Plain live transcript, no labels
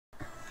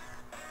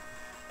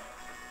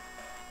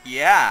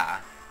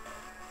Yeah.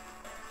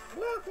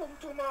 Welcome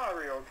to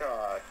Mario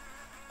Kart.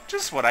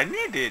 Just what I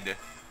needed.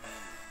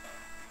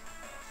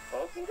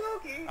 Okie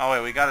dokie. Oh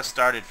wait, we gotta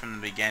start it from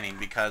the beginning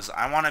because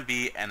I want to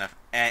be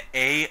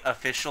a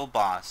official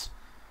boss.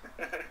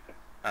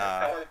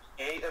 I want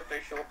 8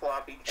 official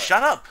floppy cuts.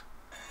 Shut up.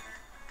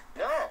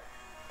 No.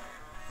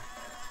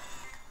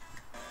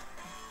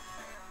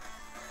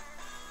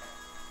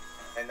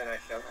 And then I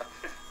shut up.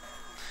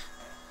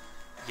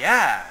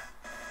 Yeah.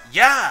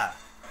 Yeah.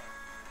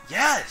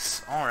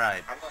 Yes. All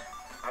right.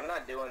 I'm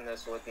not doing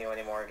this with you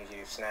anymore because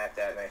you snapped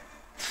at me.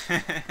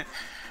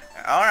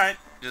 All right.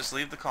 Just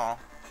leave the call.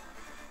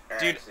 All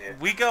Dude, right, see ya.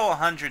 we go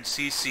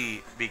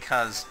 100cc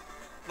because,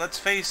 let's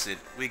face it,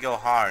 we go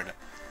hard.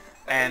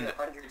 And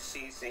 100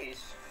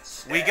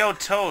 cc's. we go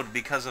Toad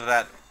because of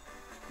that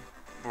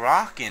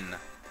rockin'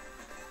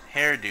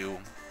 hairdo.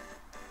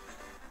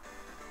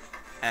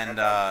 And,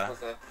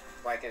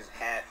 like his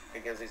hat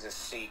because he's a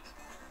Sikh.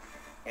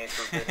 And it's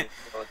forbidden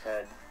to his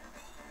head.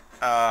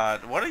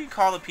 what do you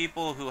call the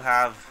people who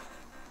have,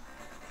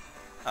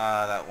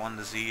 that one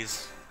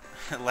disease?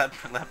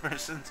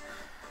 Leprosons?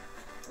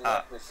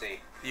 Leprosy.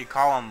 You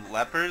call them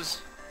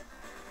lepers?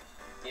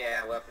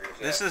 Yeah, lepers.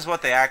 Yeah. This is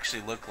what they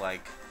actually look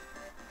like.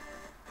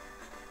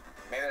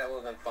 Maybe that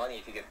would have been funny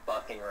if you could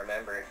fucking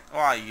remember.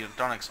 Well, you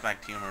don't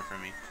expect humor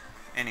from me.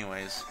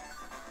 Anyways.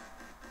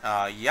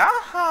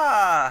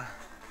 Yaha!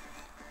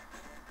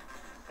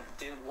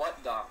 Dude,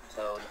 what Doc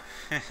Toad?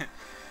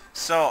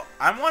 So,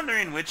 I'm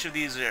wondering which of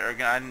these are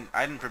gonna...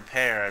 I didn't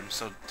prepare, I'm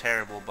so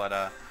terrible,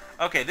 but,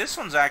 okay, this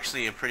one's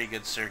actually a pretty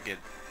good circuit.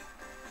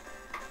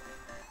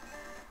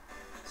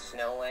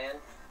 Snowland?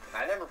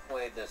 I never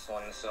played this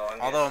one, so I'm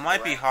Although it guessing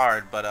might be right.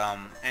 hard, but,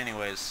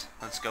 anyways,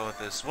 let's go with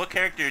this. What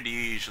character do you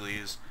usually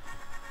use?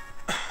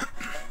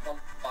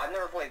 I've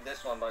never played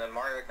this one, but in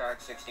Mario Kart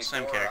 64,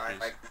 Same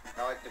characters.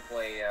 I like to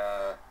play,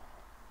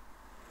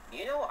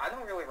 you know, I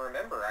don't really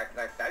remember. I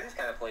just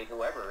kind of play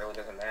whoever, it really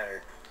doesn't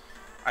matter.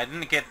 I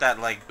didn't get that,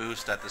 like,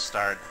 boost at the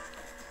start.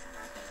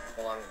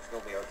 Well,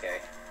 you'll be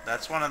okay.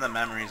 That's one of the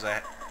memories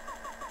I...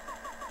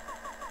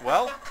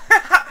 Well...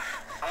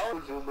 I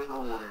was remember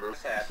when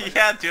this happened.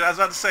 Yeah, dude, I was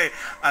about to say,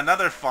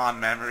 another fond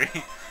memory.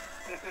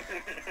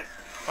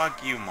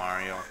 Fuck you,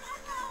 Mario.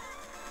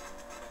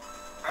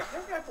 I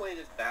think I played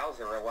as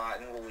Bowser a lot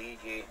and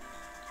Luigi.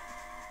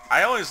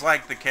 I always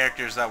liked the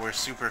characters that were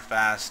super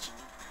fast.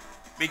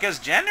 Because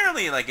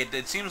generally, like,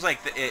 it seems like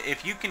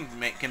if you can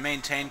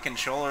maintain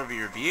control over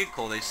your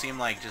vehicle, they seem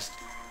like just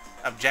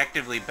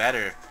objectively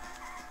better.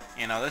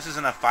 You know, this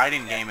isn't a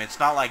fighting game. It's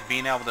not like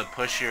being able to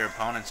push your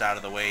opponents out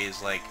of the way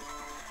is, like,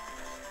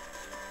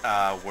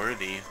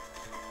 worthy.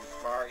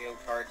 Mario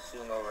Kart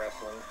Sumo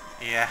Wrestling.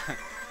 Yeah.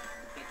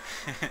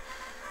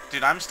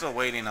 Dude, I'm still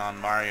waiting on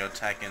Mario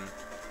Tekken.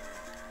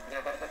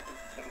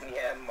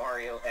 Yeah,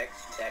 Mario X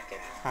Tekken.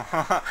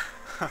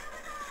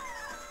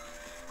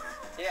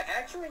 Yeah,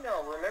 actually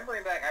no,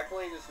 remembering back, I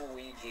played as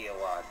Luigi a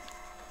lot.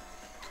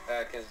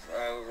 Because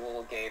I was a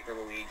little gay for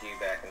Luigi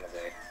back in the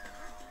day.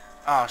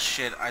 Oh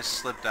shit, I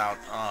slipped out.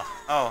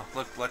 Oh,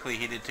 look, luckily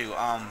he did too.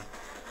 I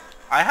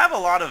have a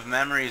lot of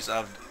memories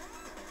of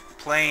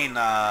playing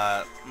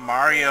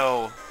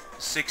Mario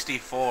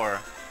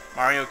 64,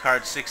 Mario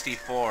Kart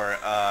 64,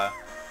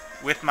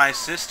 with my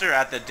sister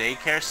at the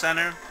daycare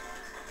center,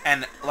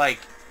 and like,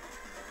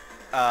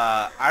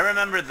 I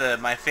remember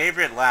my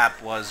favorite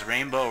lap was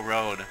Rainbow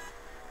Road,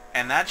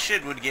 and that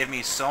shit would give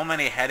me so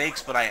many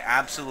headaches, but I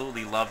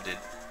absolutely loved it.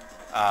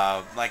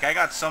 Like, I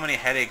got so many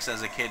headaches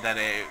as a kid that,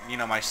 you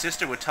know, my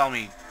sister would tell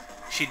me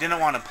she didn't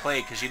want to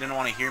play because she didn't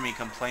want to hear me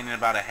complaining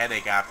about a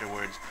headache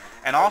afterwards.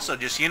 And also,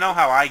 just, you know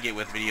how I get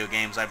with video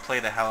games, I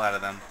play the hell out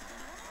of them.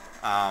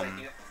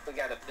 You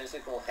got a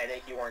physical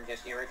headache, you weren't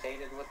just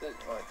irritated with it?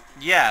 Or?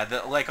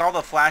 Yeah, like all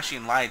the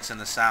flashing lights and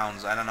the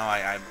sounds, I don't know,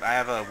 I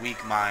have a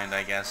weak mind,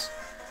 I guess.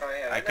 Oh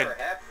yeah, that never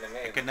happened to me.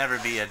 I could never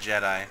be a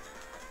Jedi.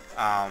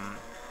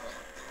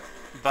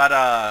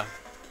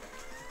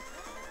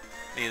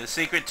 Yeah, the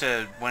secret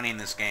to winning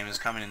this game is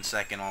coming in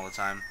second all the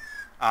time.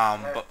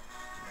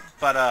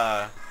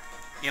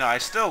 You know, I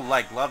still,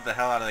 like, love the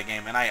hell out of the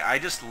game, and I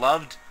just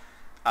loved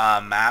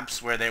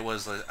maps where there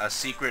was a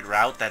secret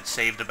route that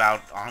saved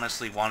about,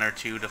 honestly, 1 or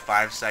 2 to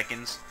 5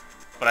 seconds.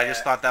 But I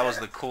just thought that was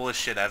the coolest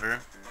shit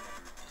ever.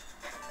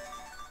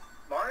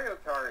 Mario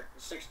Kart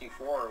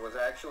 64 was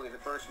actually the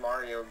first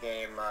Mario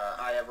game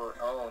I ever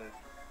owned.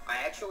 I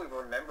actually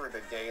remember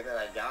the day that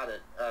I got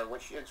it,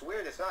 which, it's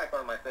weird, it's not like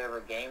one of my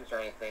favorite games or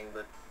anything,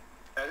 but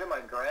I was at my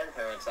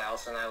grandparents'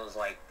 house and I was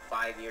like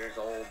 5 years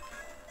old,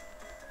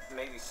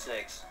 maybe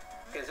 6.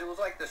 Because it was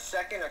like the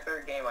second or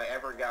third game I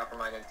ever got for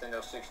my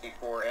Nintendo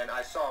 64, and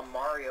I saw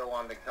Mario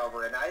on the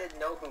cover, and I didn't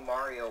know who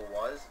Mario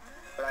was,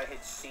 but I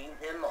had seen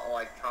him,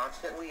 like,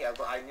 constantly.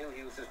 I knew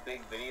he was this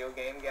big video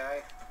game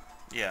guy.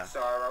 Yeah. So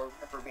I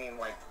remember being,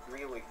 like,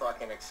 really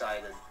fucking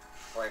excited.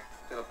 Like,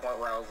 to the point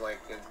where I was, like,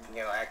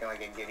 you know, acting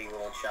like a giddy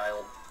little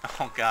child.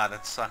 Oh god,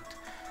 that sucked.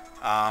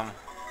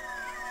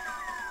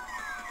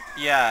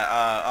 Yeah,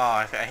 oh,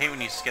 I hate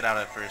when you skid out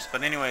at first.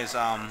 But anyways,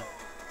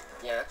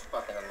 Yeah, that's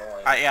fucking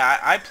annoying.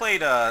 I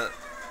played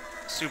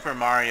Super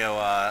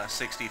Mario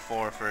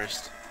 64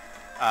 first,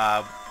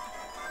 uh,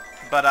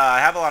 but I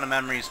have a lot of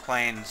memories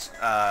playing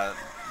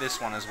this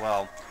one as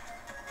well.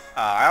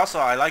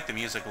 I like the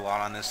music a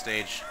lot on this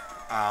stage.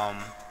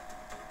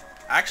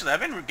 Actually, I've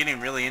been getting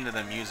really into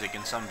the music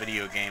in some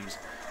video games.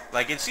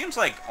 Like, it seems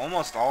like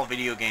almost all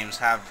video games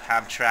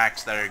have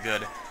tracks that are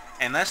good,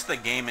 unless the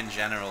game in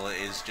general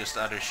is just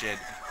utter shit.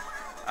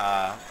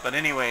 But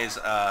anyways,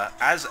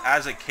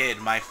 as a kid,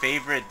 my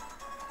favorite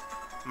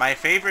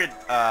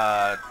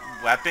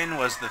weapon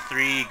was the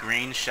 3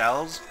 green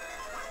shells,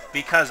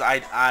 because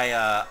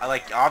I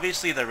like,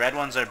 obviously the red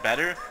ones are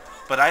better,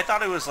 but I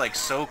thought it was like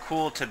so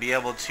cool to be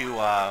able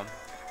to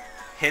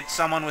hit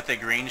someone with a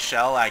green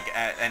shell, like,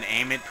 and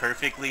aim it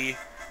perfectly,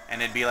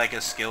 and it'd be like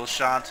a skill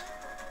shot.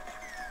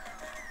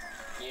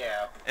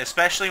 Yeah.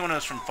 Especially when it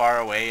was from far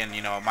away, and,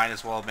 you know, it might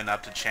as well have been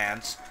up to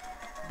chance,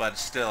 but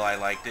still, I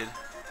liked it.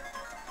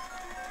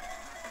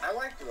 I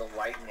liked the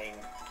lightning.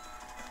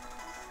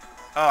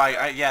 Oh,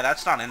 yeah,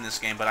 that's not in this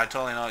game, but I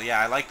totally know. Yeah,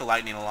 I like the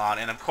lightning a lot,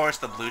 and of course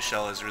the blue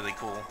shell is really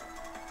cool.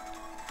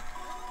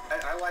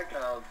 I like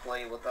when I would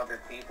play with other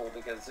people,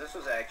 because this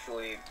was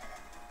actually,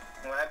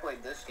 when I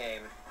played this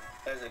game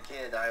as a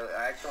kid, I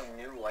actually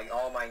knew like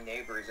all my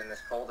neighbors in this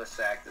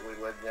cul-de-sac that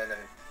we lived in,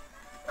 and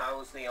I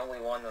was the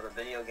only one with a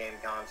video game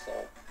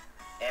console.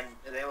 And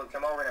they would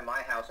come over to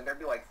my house, and there'd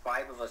be like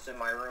 5 of us in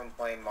my room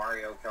playing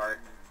Mario Kart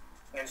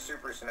and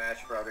Super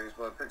Smash Brothers,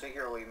 but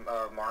particularly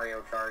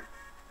Mario Kart,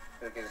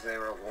 because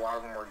a lot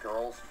of them were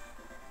girls.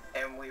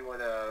 And we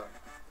would,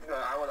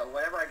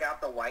 whenever I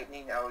got the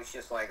lightning, I was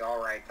just like,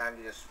 all right, time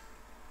to just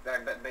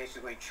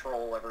basically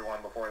troll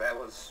everyone before that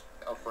was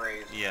a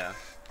phrase. Yeah.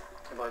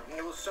 But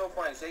it was so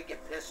funny, so they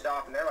get pissed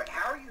off, and they're like,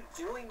 how are you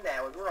doing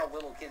that? Like, we're all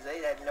little kids. They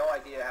had no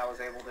idea how I was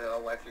able to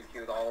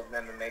electrocute all of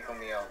them and make them,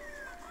 you know,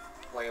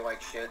 play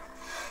like shit.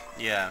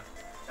 Yeah.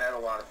 I had a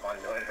lot of fun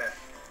doing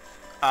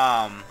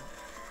that.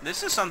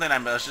 This is something I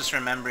was just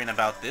remembering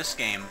about this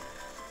game.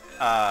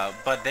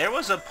 But there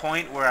was a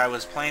point where I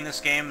was playing this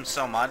game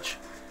so much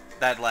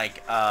that,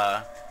 like,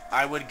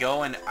 I would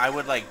go and I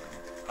would, like,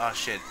 oh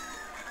shit.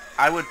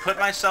 I would put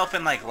myself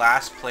in, like,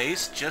 last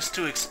place just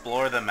to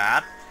explore the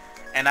map.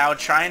 And I would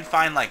try and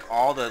find, like,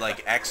 all the,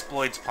 like,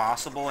 exploits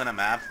possible in a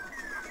map.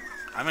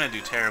 I'm gonna do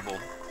terrible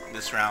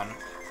this round.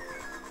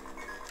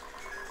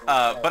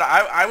 But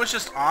I was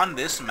just on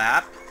this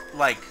map,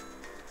 like,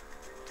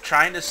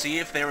 trying to see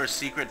if there were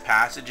secret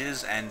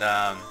passages and,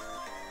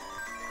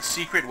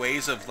 secret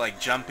ways of, like,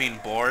 jumping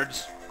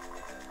boards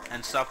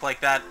and stuff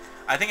like that.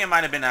 I think it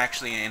might have been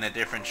actually in a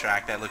different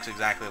track that looks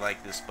exactly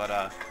like this, but,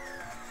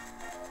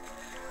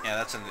 yeah,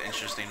 that's an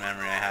interesting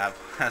memory I have,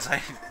 as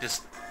I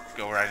just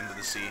go right into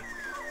the sea.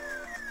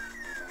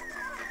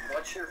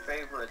 What's your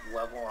favorite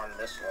level on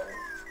this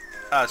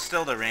one?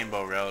 Still the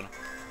Rainbow Road.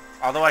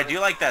 Although I do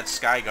like that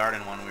Sky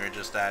Garden one we were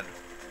just at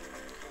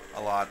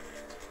a lot.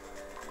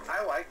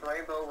 I like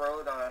Rainbow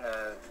Road on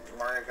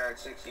Mario Kart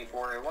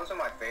 64. It wasn't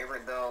my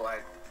favorite, though.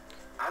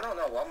 I don't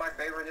know what my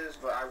favorite is,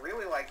 but I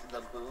really liked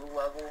the Boo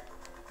level.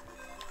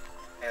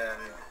 And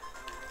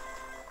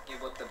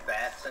with the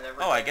bats and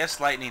everything. Oh, I guess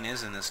lightning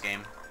is in this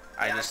game.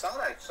 Yeah, I thought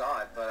I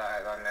saw it, but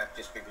I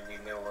just figured you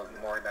knew a little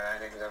more than I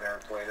did because I've never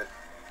played it.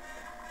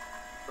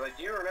 But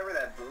do you remember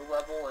that Boo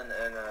level in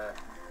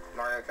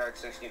Mario Kart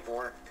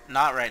 64?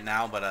 Not right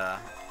now, but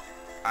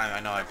I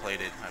know I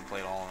played it. I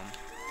played all of them.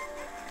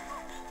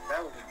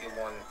 That was a good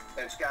one.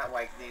 It's got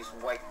like these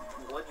like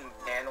wooden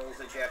panels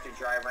that you have to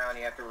drive around.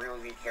 You have to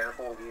really be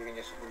careful. You can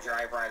just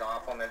drive right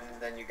off them, and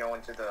then you go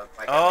into the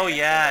like. Oh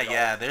yeah,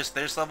 yeah.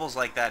 There's levels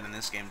like that in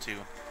this game too.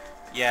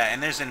 Yeah,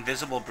 and there's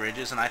invisible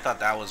bridges, and I thought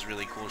that was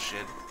really cool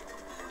shit.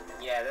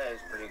 Yeah, that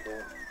is pretty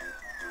cool.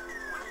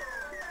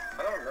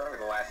 I don't remember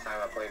the last time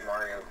I played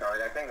Mario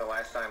Kart. I think the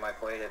last time I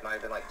played it might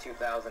have been like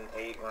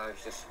 2008 when I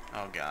was just...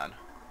 Oh god.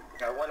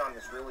 I went on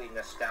this really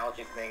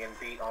nostalgic thing and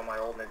beat all my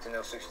old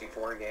Nintendo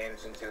 64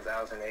 games in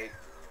 2008.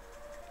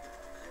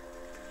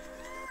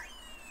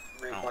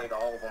 Replayed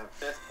all of them.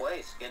 5th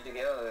place. Good to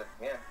go.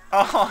 Yeah.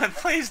 Oh, it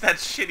plays that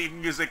shitty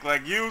music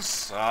like, you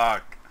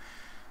suck.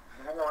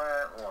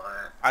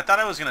 I thought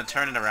I was going to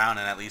turn it around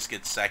and at least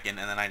get second,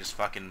 and then I just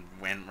fucking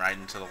went right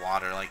into the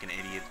water like an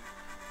idiot.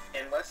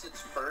 Unless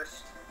it's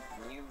first,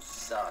 you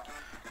suck.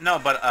 No,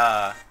 but,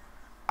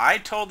 I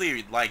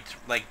totally liked,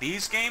 like,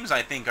 these games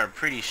I think are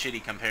pretty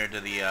shitty compared to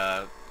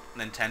the,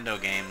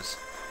 Nintendo games.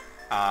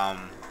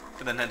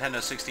 For the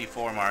Nintendo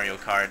 64 Mario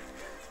Kart.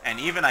 And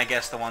even, I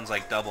guess, the ones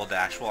like Double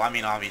Dash. Well, I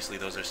mean, obviously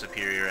those are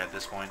superior at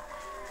this point.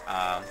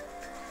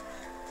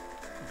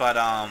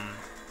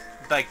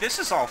 Like, this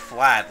is all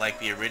flat, like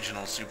the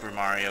original Super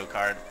Mario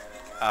Kart.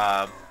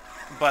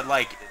 But,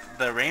 like,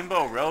 the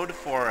Rainbow Road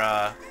for,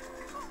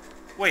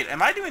 Wait,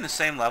 am I doing the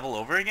same level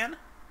over again?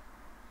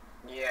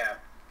 Yeah.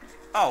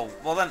 Oh,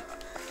 well then,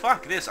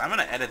 fuck this. I'm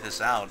gonna edit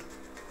this out.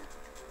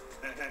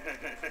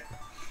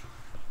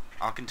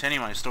 I'll continue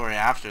my story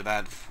after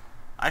that.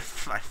 I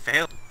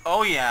failed.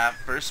 Oh yeah,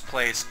 first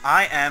place.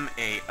 I am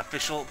a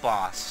official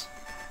boss.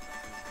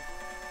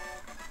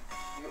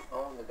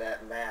 on to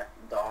that map,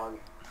 dog.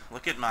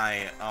 Look at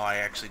my... Oh, I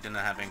actually didn't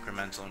have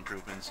incremental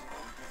improvements.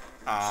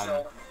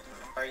 So,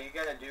 are you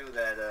gonna do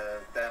that,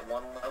 that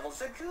one level,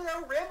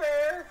 Sakuno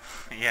River?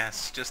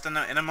 Yes, just in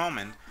a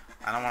moment.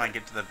 I don't want to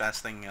get to the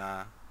best thing,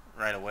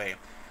 right away.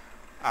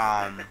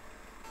 Awesome.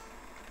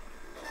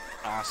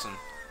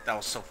 That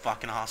was so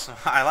fucking awesome.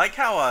 I like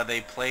how,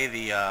 they play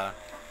the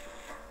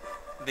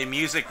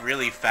music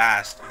really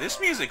fast. This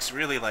music's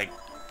really, like,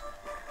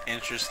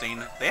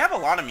 interesting. They have a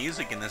lot of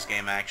music in this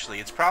game, actually.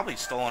 It's probably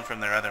stolen from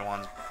their other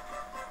ones.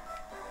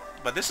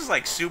 But this is,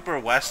 like, super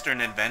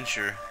Western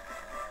adventure.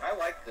 I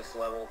like this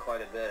level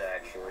quite a bit,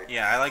 actually.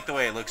 Yeah, I like the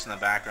way it looks in the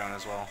background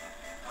as well.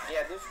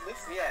 Yeah,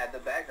 yeah, the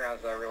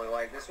backgrounds I really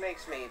like. This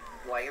makes me,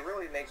 like, it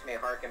really makes me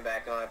harken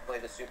back when I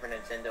played the Super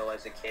Nintendo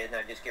as a kid, and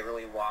I just get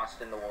really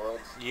lost in the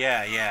worlds.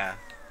 Yeah, yeah.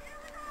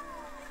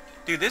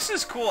 Dude, this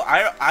is cool.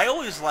 I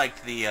always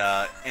liked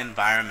the,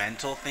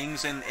 environmental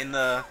things in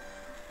the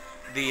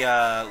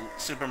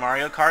Super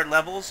Mario Kart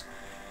levels,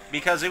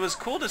 because it was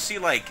cool to see,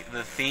 like,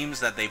 the themes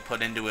that they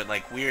put into it,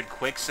 like weird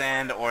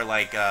quicksand, or,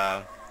 like,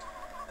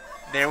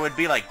 there would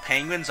be, like,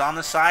 penguins on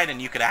the side,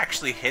 and you could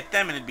actually hit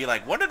them, and it'd be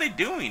like, what are they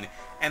doing?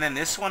 And then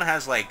this one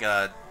has, like,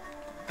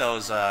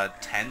 those,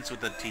 tents with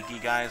the tiki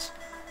guys.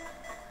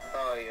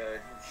 Oh, yeah,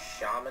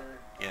 shaman.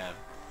 Yeah.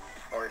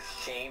 Or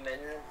shaman,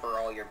 for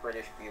all your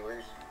British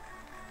viewers.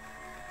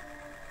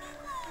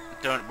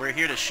 We're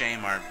here to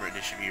shame our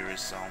British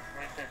viewers, so...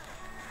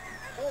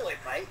 Holy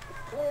mate,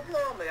 poor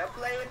blimey, I'm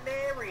playing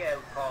Mario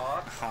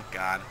Kart. Oh,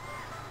 God.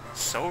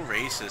 So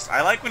racist.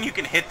 I like when you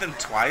can hit them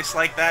twice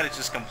like that. It's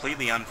just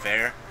completely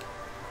unfair.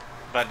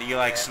 But you,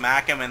 like,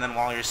 smack them, and then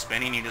while you're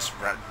spinning, you just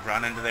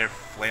run into their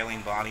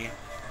flailing body.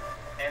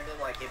 And then,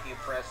 like, if you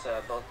press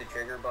both the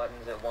trigger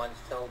buttons at once,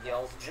 Toad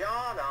yells,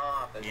 John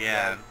off!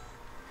 Yeah.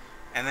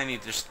 And then he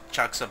just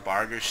chucks a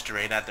barger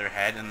straight at their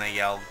head, and they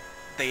yell,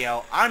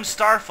 I'm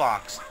Star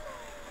Fox!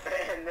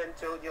 And then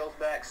Toad yells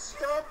back,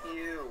 stop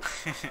you!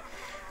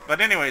 But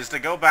anyways, to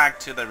go back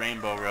to the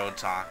Rainbow Road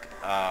talk,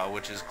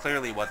 which is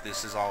clearly what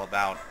this is all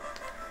about.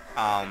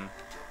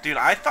 Dude,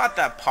 I thought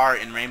that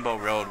part in Rainbow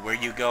Road where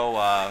you go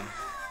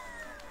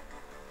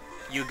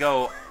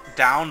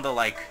down the,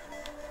 like,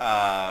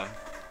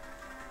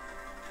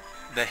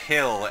 the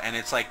hill, and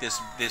it's like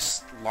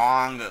this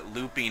long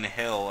looping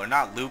hill, or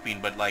not looping,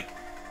 but like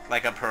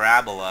a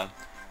parabola,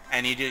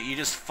 and you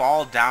just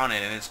fall down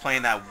it, and it's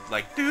playing that,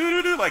 like,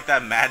 doo-doo-doo, like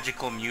that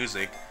magical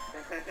music.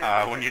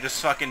 When you're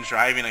just fucking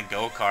driving a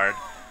go-kart.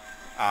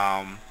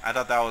 I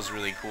thought that was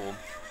really cool.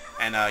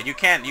 And you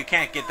can't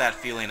get that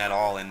feeling at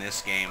all in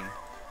this game.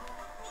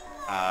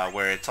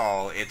 Where it's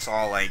all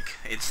like,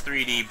 it's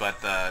 3D,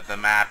 but the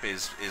map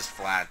is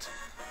flat.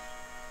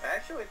 I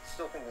actually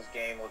still think this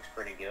game looks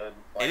pretty good.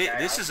 Like,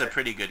 This is a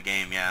pretty good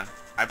game, yeah.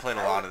 I played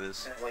a lot of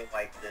this. I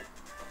liked it.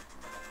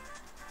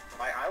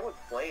 I would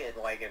play it,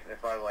 like,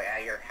 if I was, like,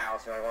 at your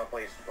house and I want to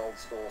play old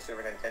school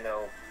Super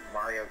Nintendo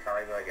Mario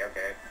Kart, I'd be like,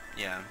 okay.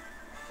 Yeah.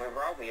 We'd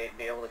probably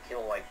be able to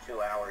kill, like, 2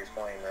 hours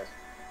playing this.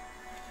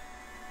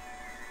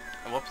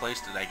 What place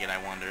did I get,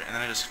 I wonder? And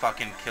then it just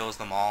fucking kills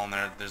them all, and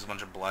there's a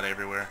bunch of blood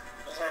everywhere.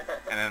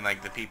 And then,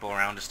 like, the people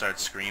around just start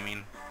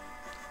screaming.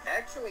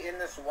 Actually, in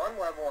this one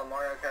level on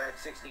Mario Kart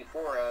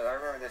 64, I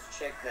remember this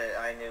chick that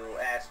I knew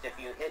asked if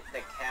you hit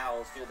the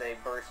cows, do they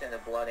burst into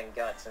blood and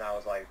guts? And I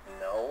was like,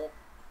 no.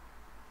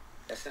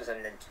 This is a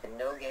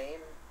Nintendo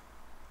game?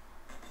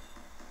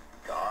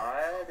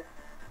 God?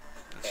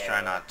 Let's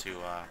try not to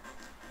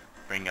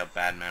bring up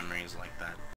bad memories like that.